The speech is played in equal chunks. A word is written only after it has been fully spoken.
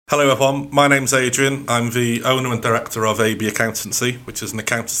Hello everyone, my name's Adrian. I'm the owner and director of AB Accountancy, which is an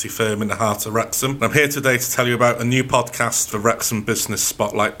accountancy firm in the heart of Wrexham. And I'm here today to tell you about a new podcast for Wrexham Business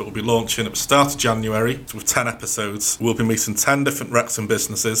Spotlight that will be launching at the start of January with 10 episodes. We'll be meeting 10 different Wrexham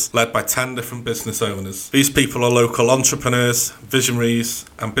businesses led by 10 different business owners. These people are local entrepreneurs, visionaries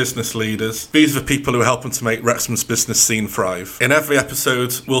and business leaders. These are the people who are helping to make Wrexham's business scene thrive. In every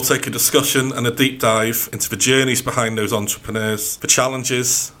episode, we'll take a discussion and a deep dive into the journeys behind those entrepreneurs, the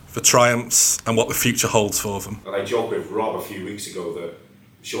challenges, the triumphs and what the future holds for them. And I joked with Rob a few weeks ago that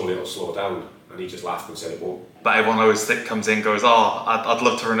surely it'll slow down, and he just laughed and said it won't. But everyone always comes in and goes, I'd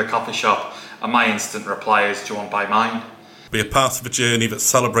love to run a coffee shop, and my instant reply is, do you want to buy mine? Be a part of a journey that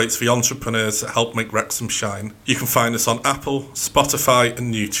celebrates the entrepreneurs that help make Wrexham shine. You can find us on Apple, Spotify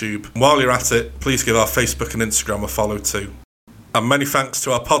and YouTube. And while you're at it, please give our Facebook and Instagram a follow too. And many thanks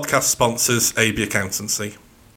to our podcast sponsors, AB Accountancy.